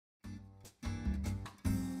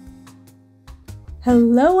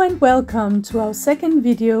Hello and welcome to our second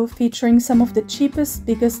video featuring some of the cheapest,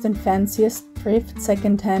 biggest and fanciest thrift,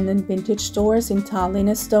 second-hand and vintage stores in Tallinn,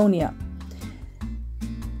 Estonia.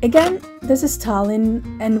 Again, this is Tallinn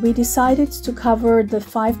and we decided to cover the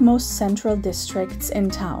 5 most central districts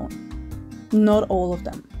in town. Not all of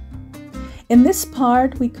them. In this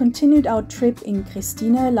part, we continued our trip in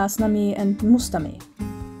Kristiine, Lasnamäe and Mustamäe.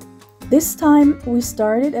 This time, we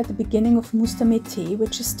started at the beginning of Mustamäe,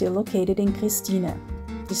 which is still located in Kristiine,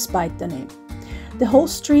 despite the name. The whole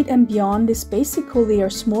street and beyond is basically a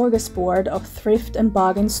smorgasbord of thrift and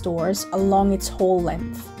bargain stores along its whole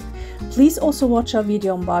length. Please also watch our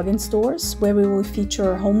video on bargain stores, where we will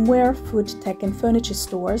feature homeware, food, tech and furniture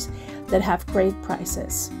stores that have great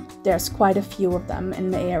prices. There's quite a few of them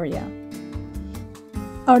in the area.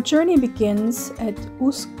 Our journey begins at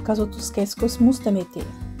Uus Kasutuskeskus Mustamäe.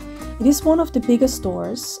 It is one of the biggest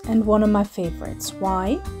stores and one of my favorites.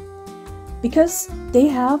 Why? Because they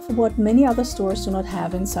have what many other stores do not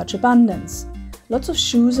have in such abundance. Lots of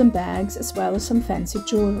shoes and bags, as well as some fancy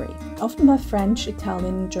jewelry, often by French,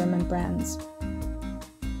 Italian and German brands.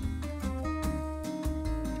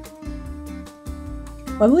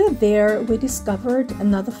 While we were there, we discovered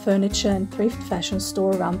another furniture and thrift fashion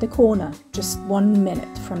store around the corner, just 1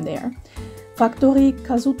 minute from there. Factory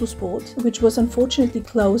Kasutusport, which was unfortunately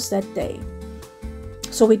closed that day.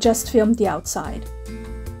 So we just filmed the outside.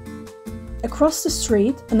 Across the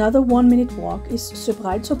street, another 1-minute walk is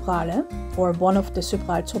Soprale, or one of the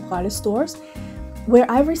Soprale stores, where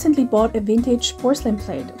I recently bought a vintage porcelain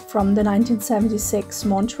plate from the 1976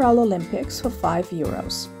 Montreal Olympics for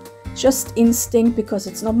 €5. Just instinct, because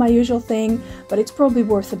it's not my usual thing, but it's probably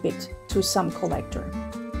worth a bit to some collector.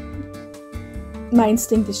 My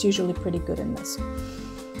instinct is usually pretty good in this.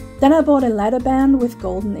 Then I bought a leather band with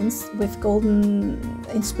golden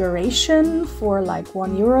inspiration for like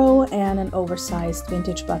 €1 and an oversized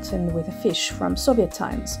vintage button with a fish from Soviet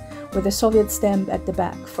times with a Soviet stamp at the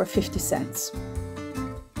back for 50 cents.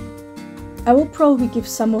 I will probably give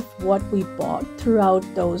some of what we bought throughout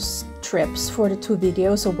those trips for the 2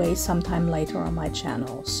 videos away sometime later on my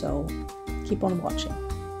channel, so keep on watching.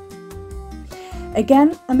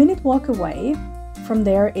 Again, a minute walk away from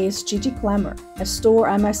there is Gigi Glamour, a store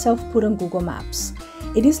I myself put on Google Maps.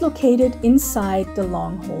 It is located inside the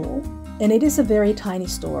long hall, and it is a very tiny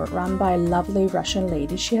store run by a lovely Russian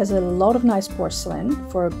lady. She has a lot of nice porcelain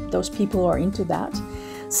for those people who are into that,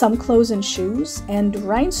 some clothes and shoes, and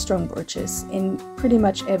rhinestone brooches in pretty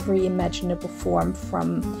much every imaginable form,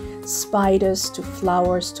 from spiders to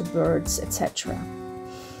flowers to birds, etc.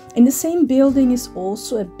 In the same building is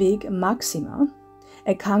also a big Maxima,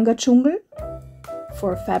 a Kanga-Dschungel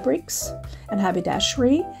for fabrics and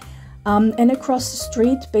haberdashery, and across the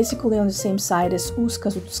street, basically on the same side as Uus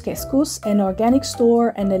Kasutuskeskus, an organic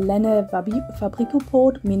store and a Lene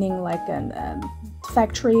Fabrikoport, meaning like a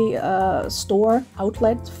factory store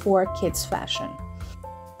outlet for kids fashion.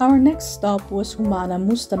 Our next stop was Humana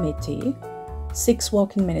Mustamäe, 6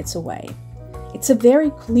 walking minutes away. It's a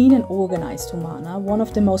very clean and organized Humana, one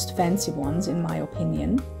of the most fancy ones in my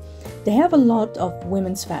opinion. They have a lot of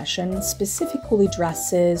women's fashion, specifically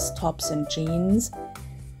dresses, tops and jeans,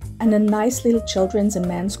 and a nice little children's and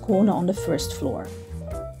men's corner on the 1st floor.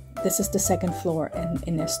 This is the 2nd floor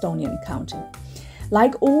in Estonian counting.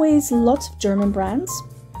 Like always, lots of German brands.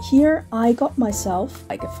 Here I got myself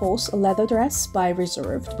like a false leather dress by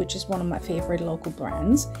Reserved, which is one of my favorite local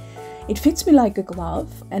brands. It fits me like a glove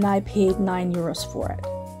and I paid €9 for it.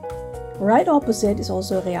 Right opposite is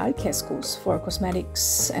also Realkeskus for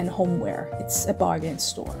cosmetics and homeware. It's a bargain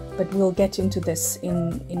store, but we'll get into this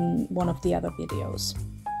in one of the other videos.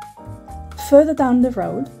 Further down the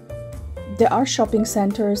road, there are shopping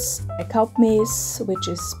centers, a Kaupmees, which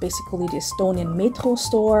is basically the Estonian Metro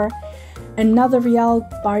store, another Real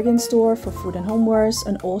bargain store for food and homewares,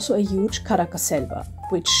 and also a huge Karakaselva,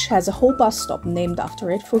 which has a whole bus stop named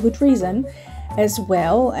after it for good reason, as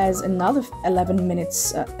well as another 11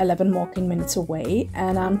 walking minutes away,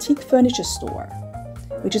 an antique furniture store,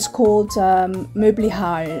 which is called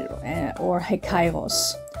Möblihal or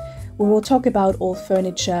Hekairos. We will talk about old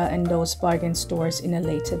furniture and those bargain stores in a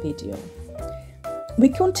later video. We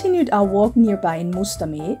continued our walk nearby in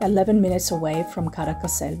Mustamäe, 11 minutes away from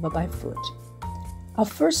Karakaselva by foot. Our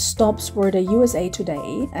first stops were the USA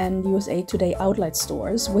Today and USA Today outlet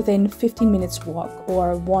stores within 15 minutes walk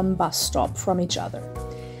or 1 bus stop from each other.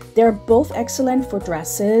 They are both excellent for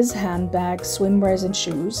dresses, handbags, swimwears and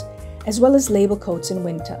shoes, as well as label coats in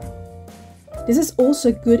winter. This is also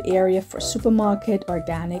a good area for supermarket,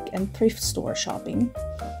 organic and thrift store shopping,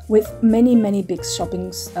 with many big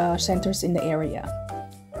shopping centers in the area.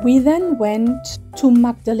 We then went to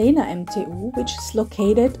Magdalena MTU, which is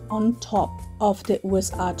located on top of the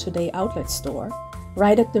USA Today outlet store,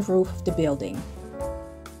 right at the roof of the building.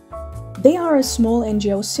 They are a small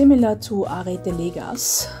NGO similar to Arete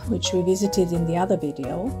Legas, which we visited in the other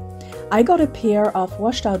video. I got a pair of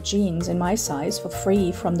washed out jeans in my size for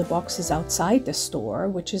free from the boxes outside the store,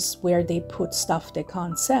 which is where they put stuff they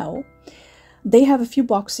can't sell. They have a few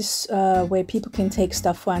boxes where people can take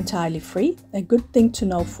stuff for entirely free, a good thing to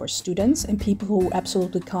know for students and people who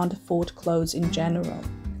absolutely can't afford clothes in general.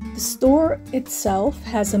 The store itself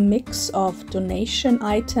has a mix of donation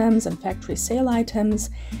items and factory sale items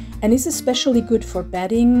and is especially good for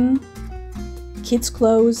bedding, kids'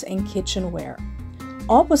 clothes and kitchenware.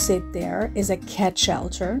 Opposite there is a cat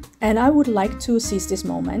shelter, and I would like to seize this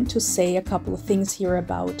moment to say a couple of things here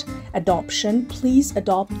about adoption. Please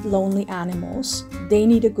adopt lonely animals. They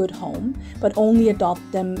need a good home, but only adopt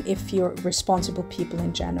them if you're responsible people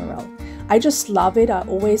in general. I just love it.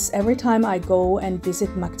 Every time I go and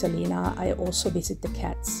visit Magdalena, I also visit the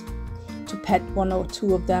cats. To pet one or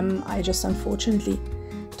two of them, I just unfortunately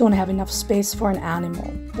don't have enough space for an animal,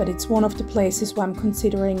 but it's one of the places where I'm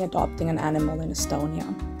considering adopting an animal in Estonia.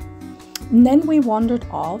 And then we wandered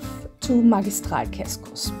off to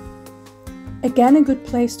Magistralkeskus. Again, a good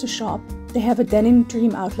place to shop. They have a denim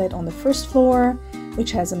dream outlet on the first floor,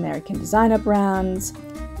 which has American designer brands,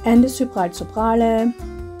 and a Soprale,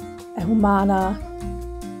 a Humana,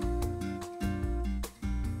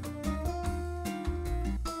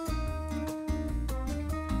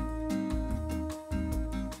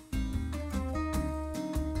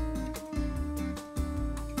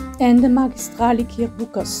 and the Magistralike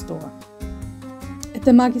Bukas store. At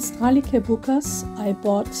the Magistralike Bukas, I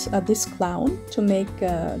bought this clown to make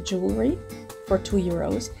jewelry for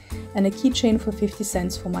 €2 and a keychain for 50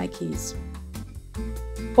 cents for my keys.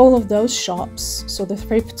 All of those shops, so the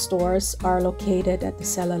thrift stores, are located at the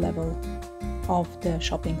cellar level of the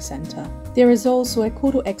shopping center. There is also a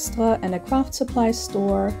Kodo Extra and a craft supply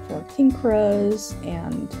store for tinkerers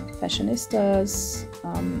and fashionistas,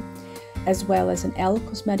 as well as an L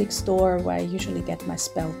cosmetic store where I usually get my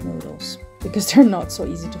spelt noodles, because they're not so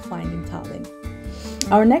easy to find in Tallinn.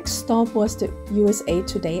 Our next stop was the USA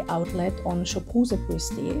Today outlet on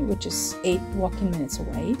Šobrūžė, which is 8 walking minutes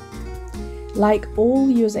away. Like all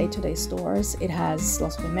USA Today stores, it has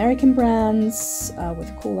lots of American brands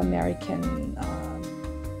with cool American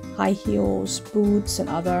high heels, boots and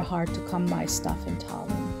other hard to come by stuff in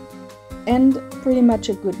Tallinn. And pretty much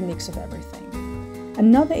a good mix of everything.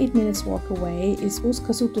 Another 8 minutes walk away is Uus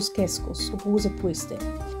Kasutuskeskus, Šobrūžė.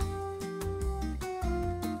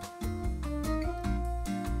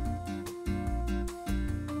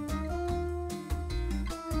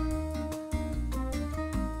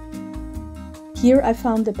 Here I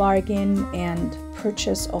found the bargain and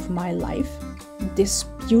purchase of my life, this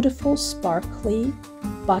beautiful sparkly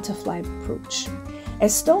butterfly brooch.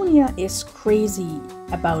 Estonia is crazy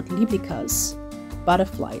about liblikas,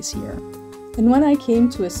 butterflies here. And when I came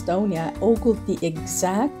to Estonia, I ogled the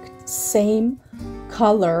exact same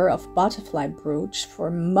color of butterfly brooch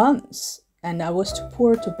for months, and I was too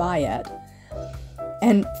poor to buy it.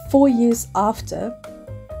 And 4 years after,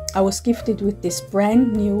 I was gifted with this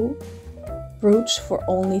brand new brooch for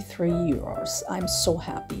only €3. I'm so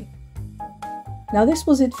happy. Now this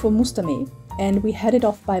was it for Mustamäe, and we headed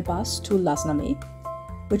off by bus to Lasnamäe,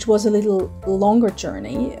 which was a little longer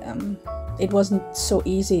journey. It wasn't so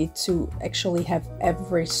easy to actually have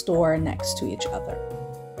every store next to each other.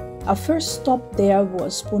 Our first stop there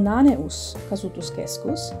was Punane Uus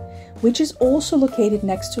Kasutuskeskus, which is also located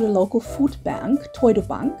next to the local food bank,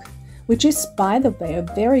 Toidupank, which is, by the way,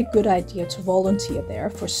 a very good idea to volunteer there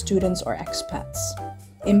for students or expats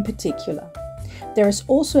in particular. There is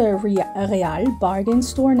also a Real bargain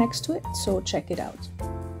store next to it, so check it out.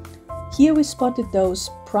 Here we spotted those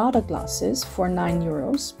Prada glasses for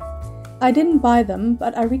 €9. I didn't buy them,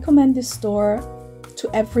 but I recommend this store to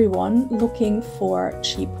everyone looking for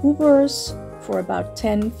cheap hoovers for about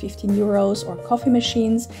 10–15 euros or coffee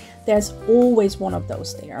machines. There's always one of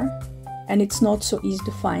those there, and it's not so easy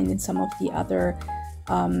to find in some of the other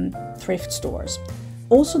thrift stores.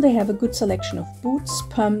 Also, they have a good selection of boots,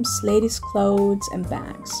 pumps, ladies' clothes and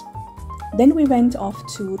bags. Then we went off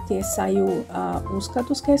to Uus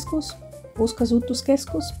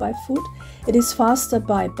Kasutuskeskus by foot. It is faster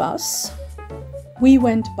by bus. We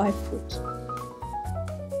went by foot.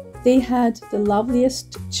 They had the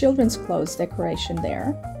loveliest children's clothes decoration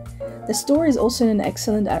there. The store is also in an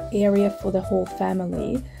excellent area for the whole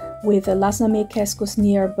family, with a Lasnamäe Keskus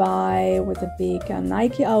nearby, with a big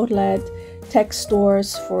Nike outlet, tech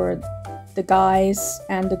stores for the guys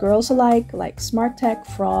and the girls alike, like Smart Tech,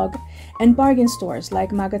 Frog, and bargain stores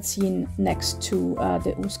like Magazine next to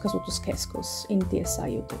the Uuskasutuskeskus in Tiesa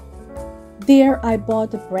Jutu. There I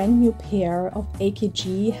bought a brand new pair of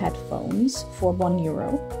AKG headphones for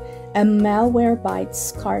 €1, a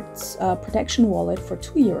Malwarebytes card protection wallet for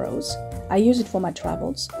 €2. I use it for my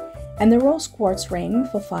travels, and the rose quartz ring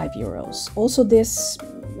for €5. Also this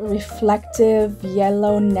reflective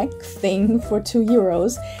yellow neck thing for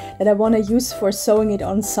 €2 that I want to use for sewing it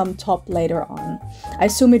on some top later on. I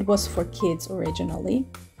assume it was for kids originally.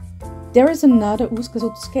 There is another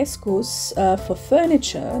Uuskasutuskeskus for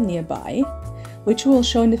furniture nearby, which we'll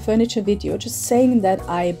show in the furniture video, just saying that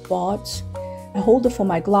I bought a holder for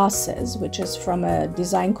my glasses, which is from a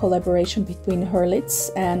design collaboration between Hurlitz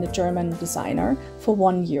and a German designer for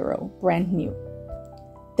 €1, brand new.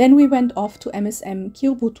 Then we went off to MSM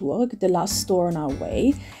Kirbuturg, the last store on our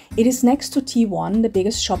way. It is next to T1, the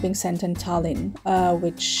biggest shopping center in Tallinn,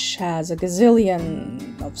 which has a gazillion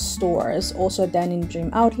of stores. Also a Denim Dream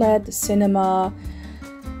outlet, the cinema,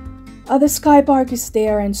 the Sky Park is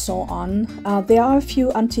there, and so on. There are a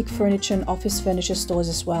few antique furniture and office furniture stores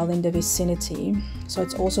as well in the vicinity, so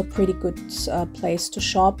it's also a pretty good place to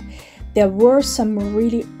shop. There were some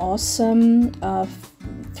really awesome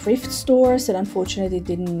thrift stores that unfortunately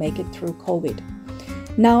didn't make it through COVID.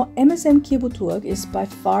 Now, MSM Kirbuturg is by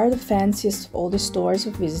far the fanciest of all the stores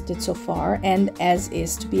we've visited so far, and as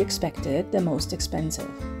is to be expected, the most expensive.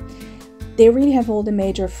 They really have all the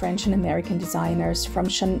major French and American designers, from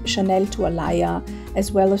Chanel to Alaya,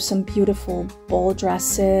 as well as some beautiful ball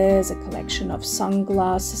dresses, a collection of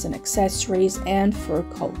sunglasses and accessories, and fur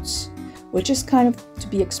coats, which is kind of to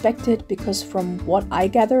be expected because from what I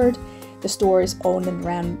gathered, the store is owned and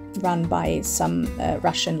run by some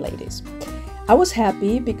Russian ladies. I was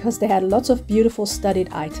happy because they had lots of beautiful studded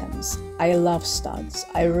items. I love studs,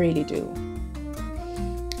 I really do.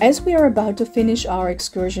 As we are about to finish our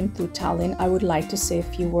excursion through Tallinn, I would like to say a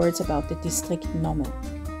few words about the district Nõmme.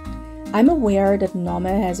 I'm aware that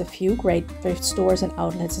Nõmme has a few great thrift stores and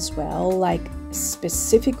outlets as well, like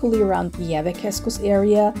specifically around the Jõekeskus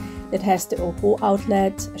area that has the Oho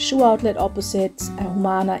outlet, a shoe outlet opposite, a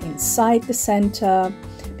Humana inside the center,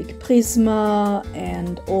 Big Prisma,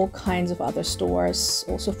 and all kinds of other stores,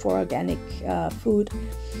 also for organic food.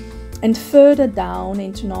 And further down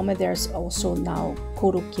into Nõmme, there's also now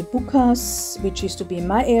Korukki Bukas, which used to be in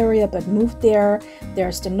my area but moved there.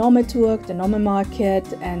 There's the Nõmme Turg, the Nõmme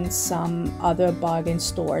Market, and some other bargain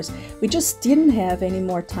stores. We just didn't have any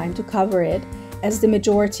more time to cover it, as the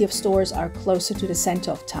majority of stores are closer to the center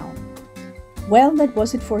of town. Well, that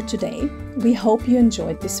was it for today. We hope you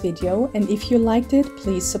enjoyed this video, and if you liked it,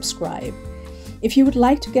 please subscribe. If you would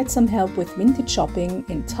like to get some help with vintage shopping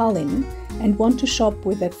in Tallinn and want to shop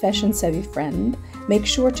with a fashion-savvy friend, make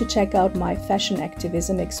sure to check out my fashion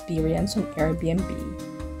activism experience on Airbnb.